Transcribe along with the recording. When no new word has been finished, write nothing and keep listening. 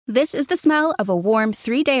This is the smell of a warm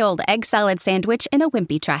 3-day-old egg salad sandwich in a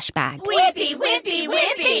wimpy trash bag. Wimpy, wimpy,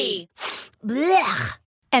 wimpy! Blech!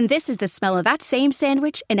 And this is the smell of that same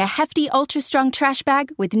sandwich in a hefty, ultra-strong trash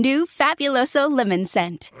bag with new Fabuloso lemon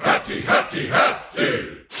scent. Hefty, hefty,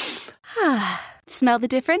 hefty! Smell the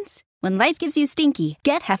difference? When life gives you stinky,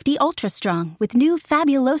 get Hefty Ultra Strong with new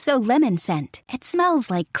Fabuloso lemon scent. It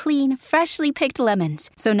smells like clean, freshly picked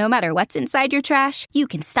lemons. So no matter what's inside your trash, you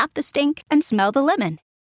can stop the stink and smell the lemon.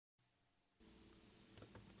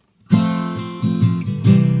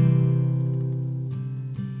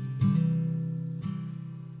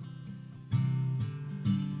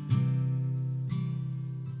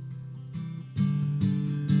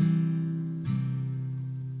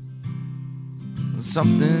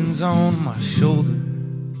 Something's on my shoulder,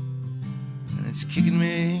 and it's kicking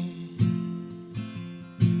me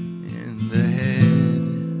in the head,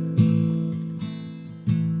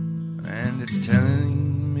 and it's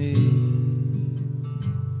telling me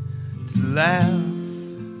to laugh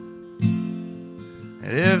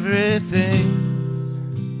at everything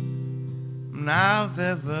I've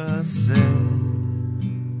ever said.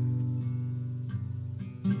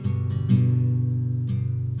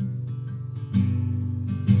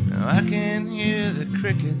 I can hear the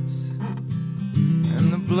crickets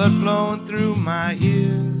and the blood flowing through my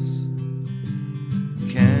ears.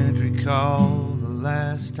 Can't recall the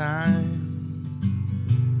last time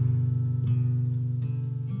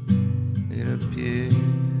it appeared.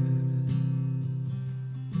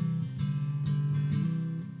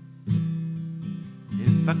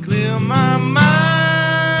 If I clear my mind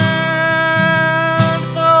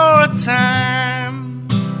for a time,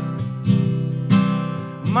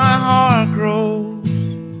 my heart grows,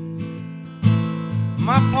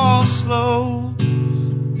 my pulse slows,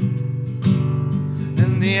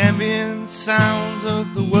 and the ambient sounds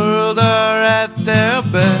of the world are at their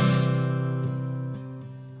best.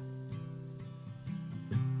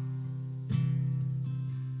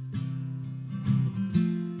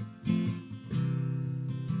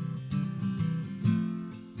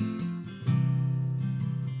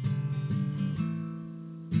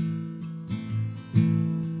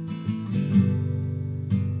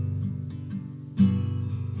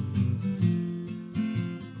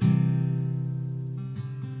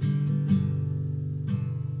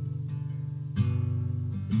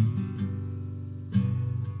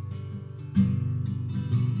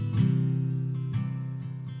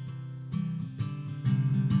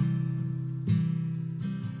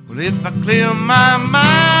 Well, if I clear my mind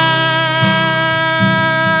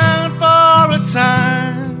for a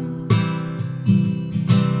time,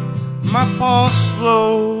 my pulse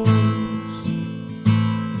slows,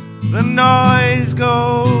 the noise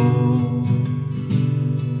goes,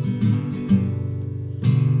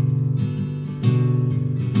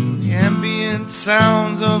 the ambient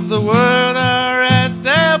sounds of the world are at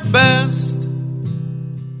their best.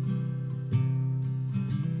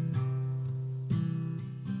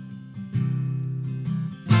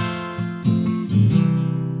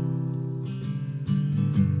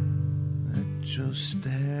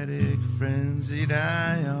 Electrostatic frenzied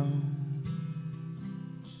ions.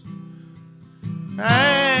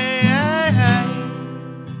 Hey, hey, hey.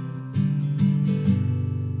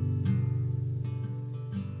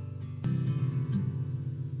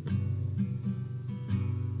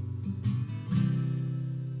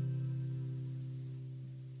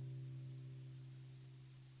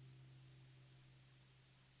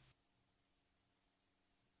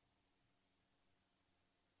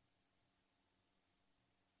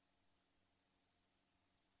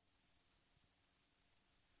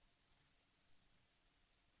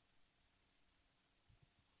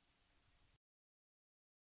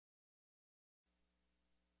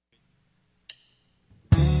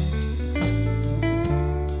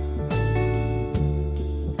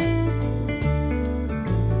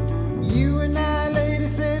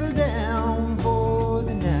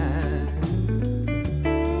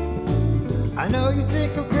 I know you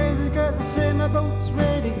think I'm crazy cause I say my boat's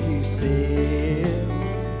ready to sail.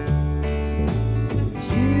 It's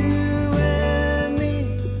you and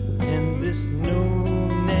me in this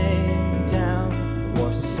no-name town.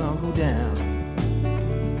 Watch the sun go down.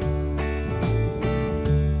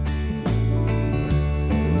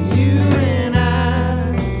 You and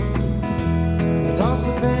I toss a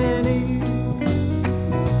penny.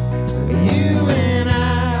 You and I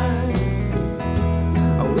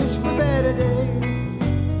wish for better days,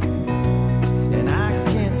 and I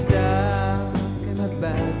can't stop thinking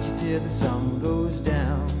about you till the sun goes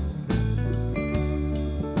down.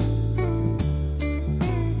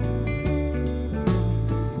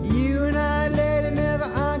 You and I, lady, never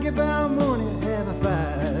argue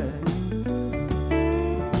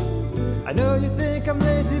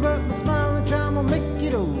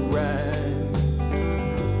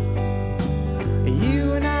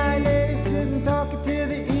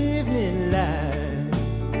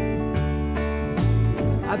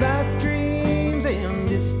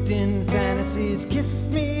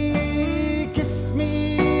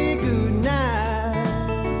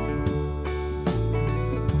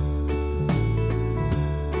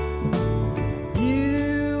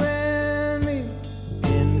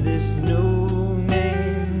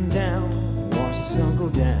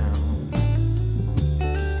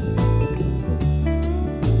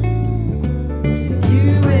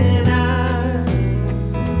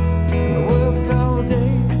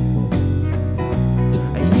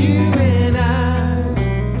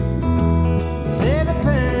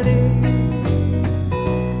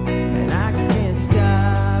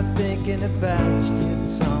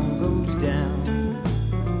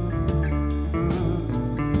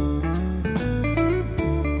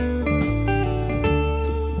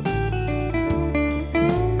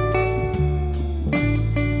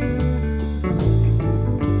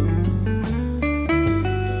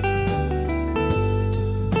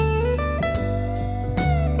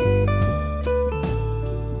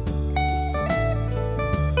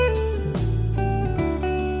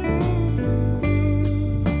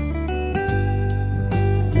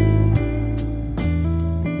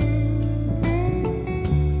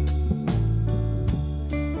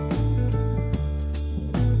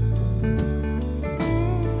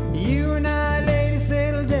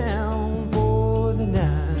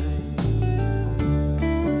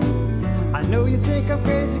know you think I'm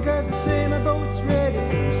crazy cause I say my boat's ready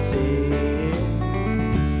to sail.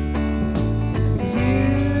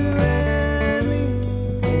 You and me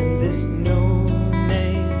in this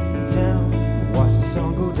no-name town. Watch the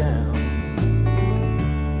sun go down.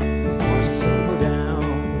 Watch the sun go down.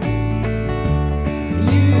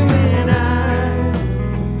 You and I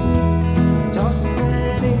toss and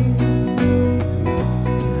panning.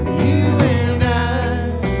 You and I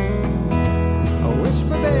wish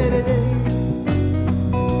for better days.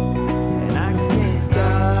 And I can't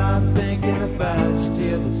stop thinking about you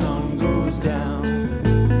till the sun goes down.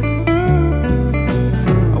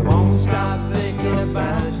 I won't stop thinking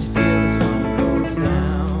about you till the sun goes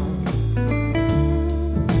down.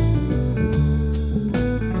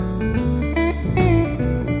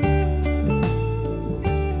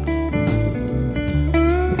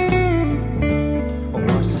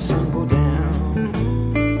 Watch the sun go down.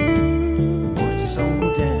 Watch the sun go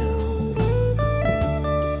down.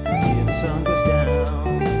 Till the sun goes down.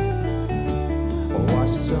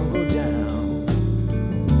 Watch the sun go down.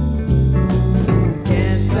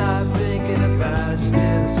 Can't stop thinking about you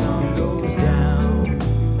till the sun goes down.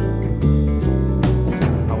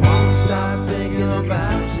 I won't stop thinking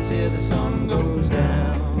about you till the sun goes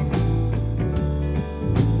down.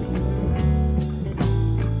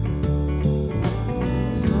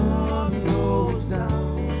 Sun goes down.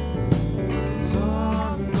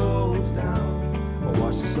 Sun goes down.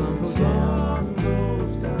 Watch the sun go down.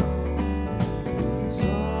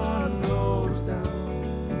 Sun goes down.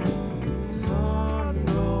 Sun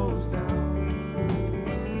goes down.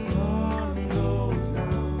 Sun goes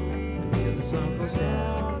down. Till the sun goes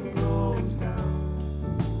down.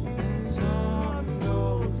 Sun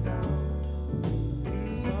goes down.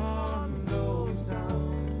 Sun goes down. Sun goes down.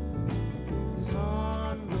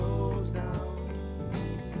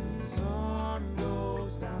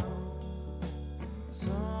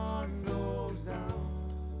 Sun goes down. Sun goes down.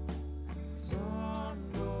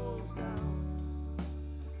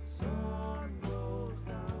 Sun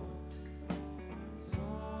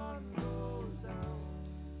goes down.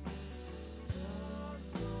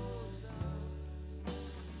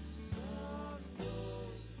 Sun goes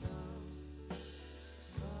down. Sun goes down.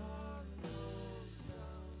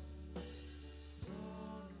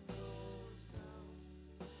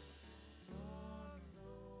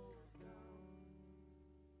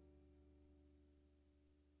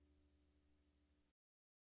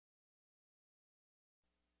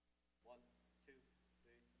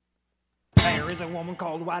 There is a woman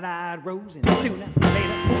called White-Eyed Rose, and sooner or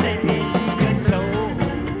later there is your soul.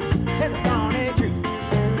 Tell the bonnet true.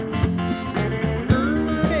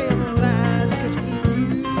 Devil lies 'cause you eat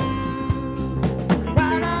you.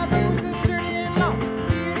 White-Eyed Rose is sturdy and long.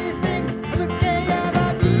 Beauty sticks, look they have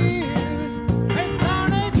abused. It's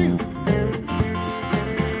bonnet true.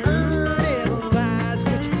 Devil lies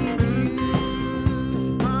 'cause you eat you.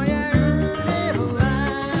 Oh yeah, devil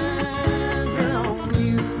lies are on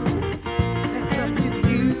you. That's up to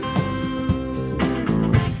you.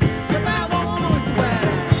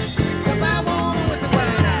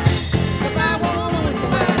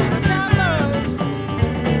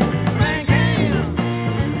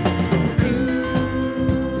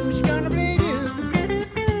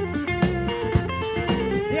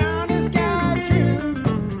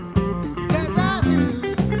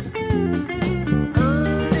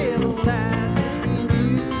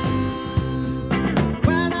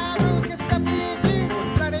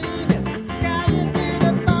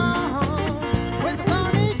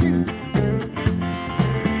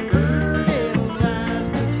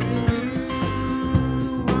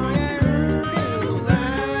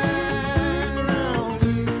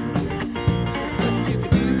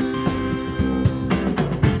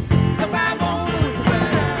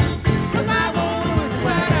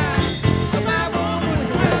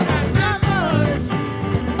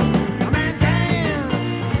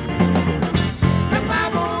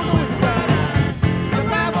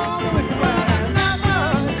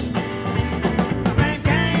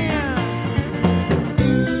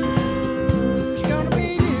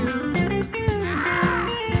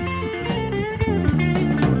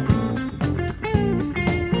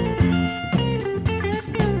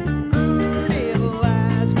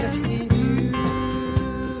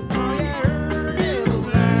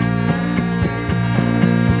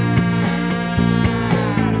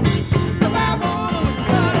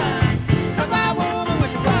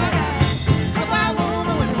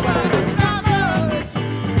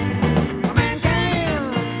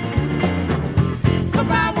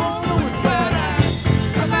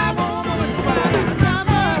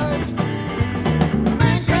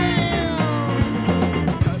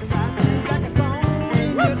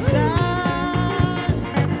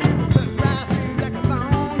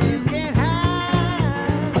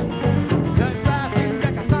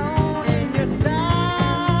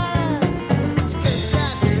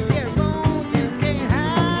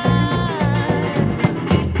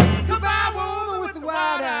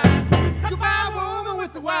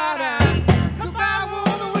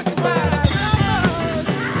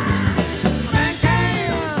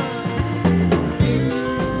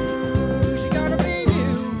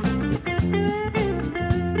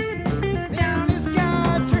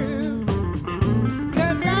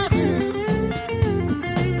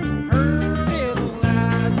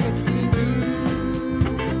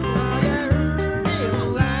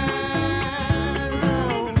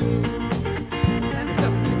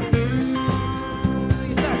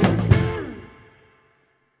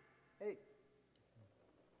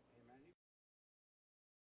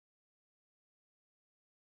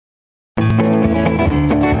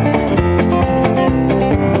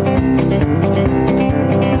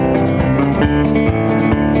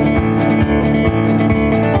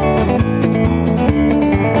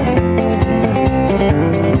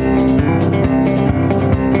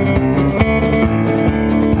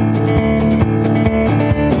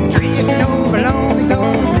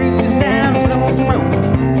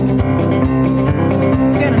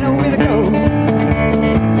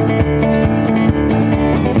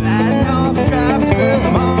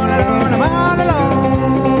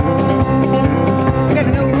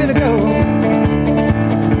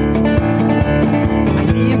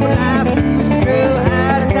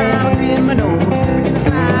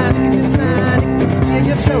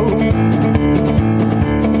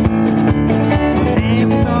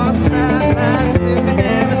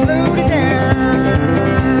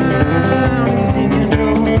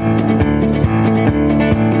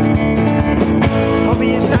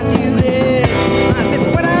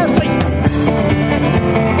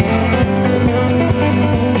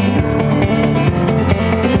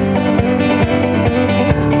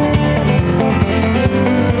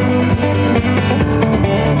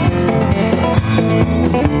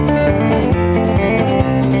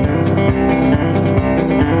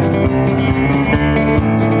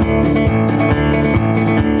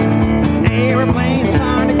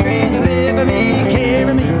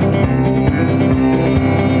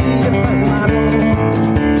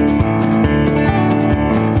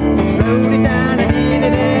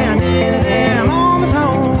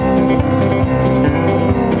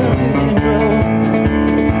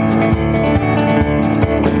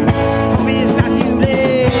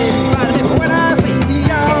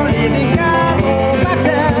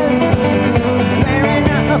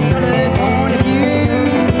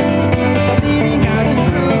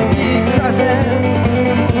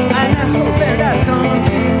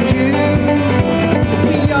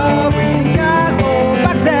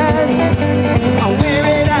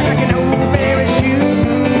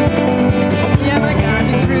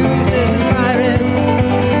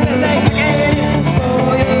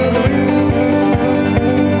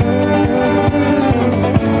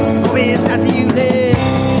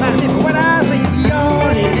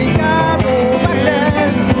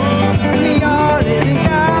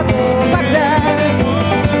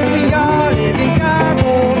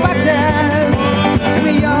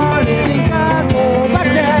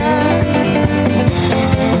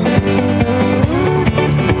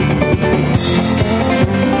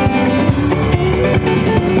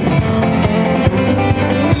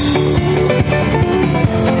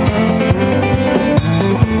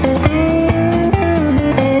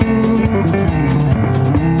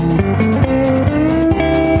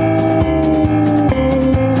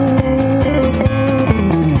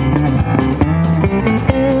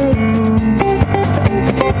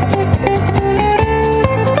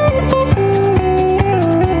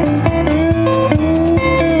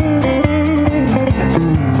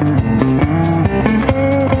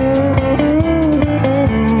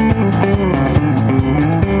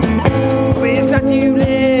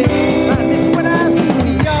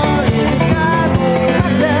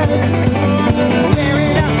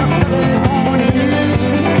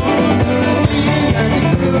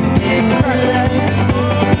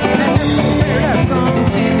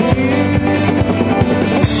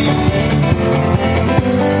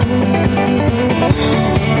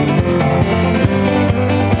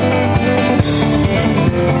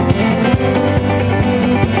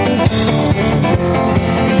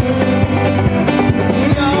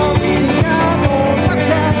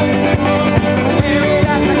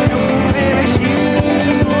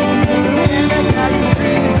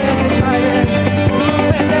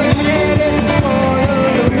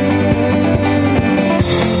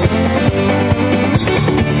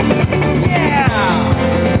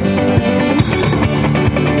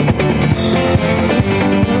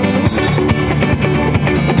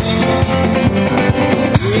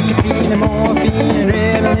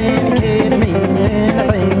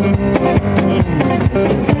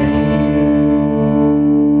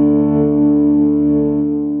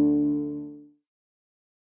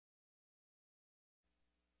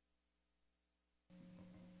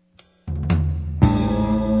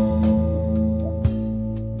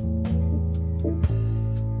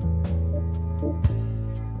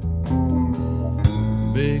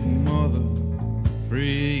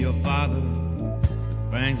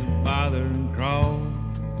 fangs that bother and crawl.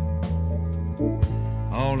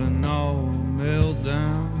 All in all, melt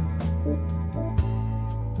down.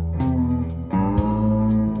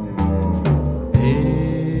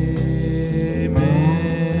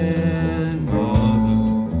 Amen, mother.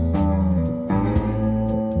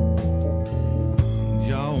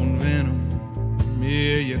 Jaw and venom,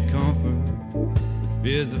 mere your comfort, with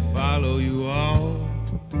fears that follow you all.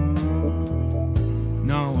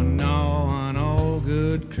 Gnawing on all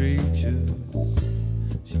good creatures,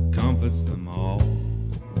 she comforts them all.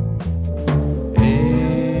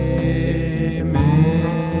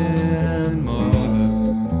 Amen, mother.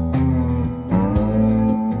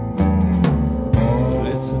 Well,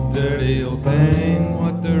 it's a dirty old thing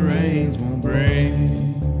what the rains won't bring.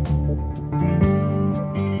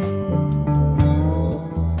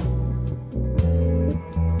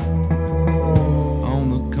 On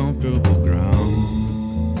the comfortable ground.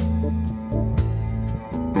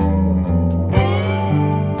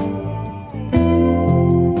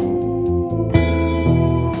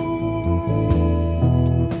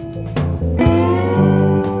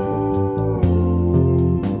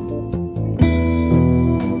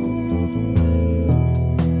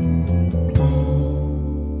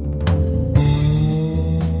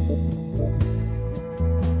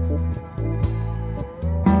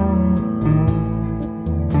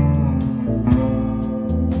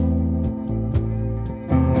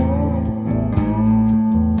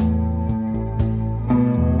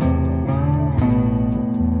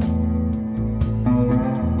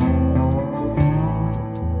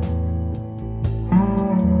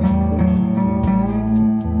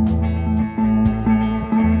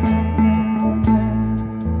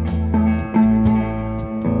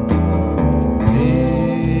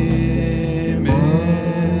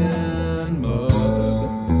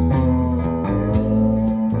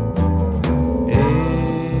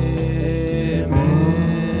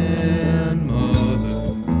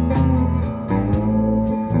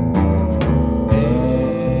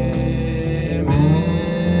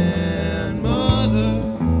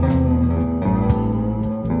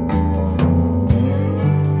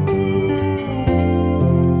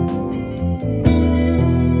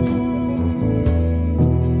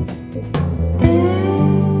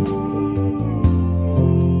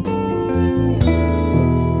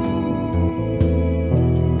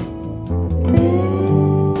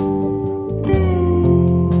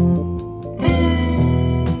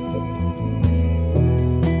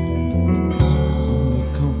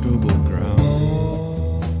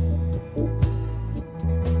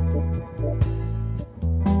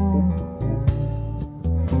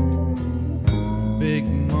 Big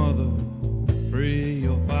mother, free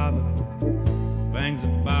your father, fangs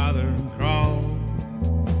that bother and crawl.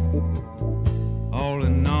 All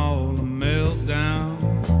in all, a meltdown.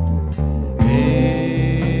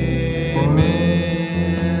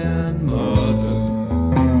 Amen, mother.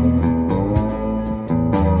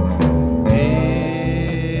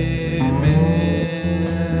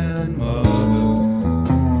 Amen, mother.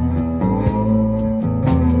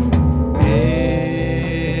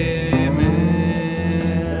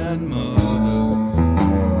 Amen, mother.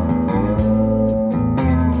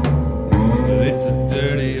 Well, it's a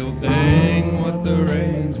dirty old thing what the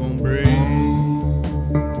rains won't bring.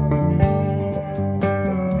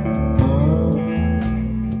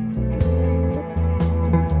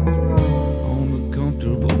 On the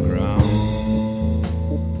comfortable ground.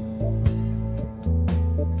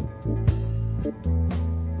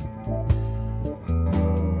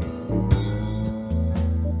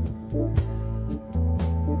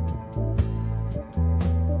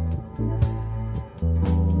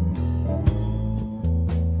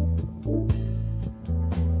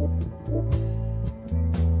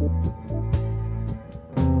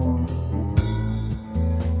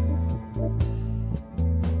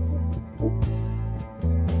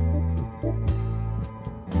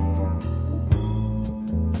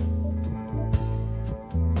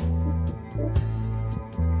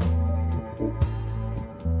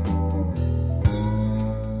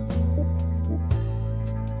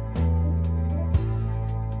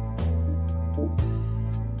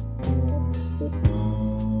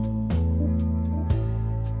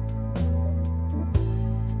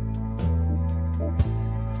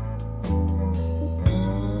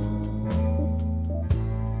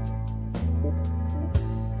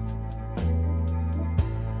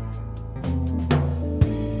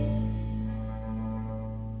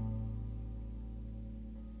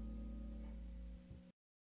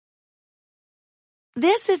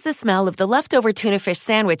 This is the smell of the leftover tuna fish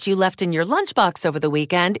sandwich you left in your lunchbox over the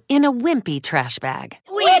weekend in a wimpy trash bag.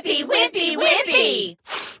 Wimpy! Whippy, whippy, whippy!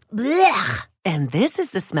 Blech! And this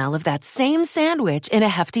is the smell of that same sandwich in a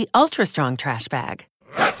hefty, ultra-strong trash bag.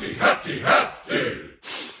 Hefty, hefty, hefty.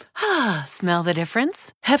 Ah, smell the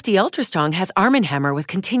difference? Hefty Ultra Strong has Arm & Hammer with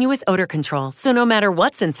continuous odor control, so no matter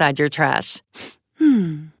what's inside your trash,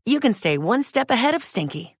 you can stay one step ahead of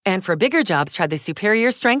stinky. And for bigger jobs, try the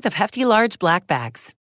superior strength of Hefty Large Black Bags.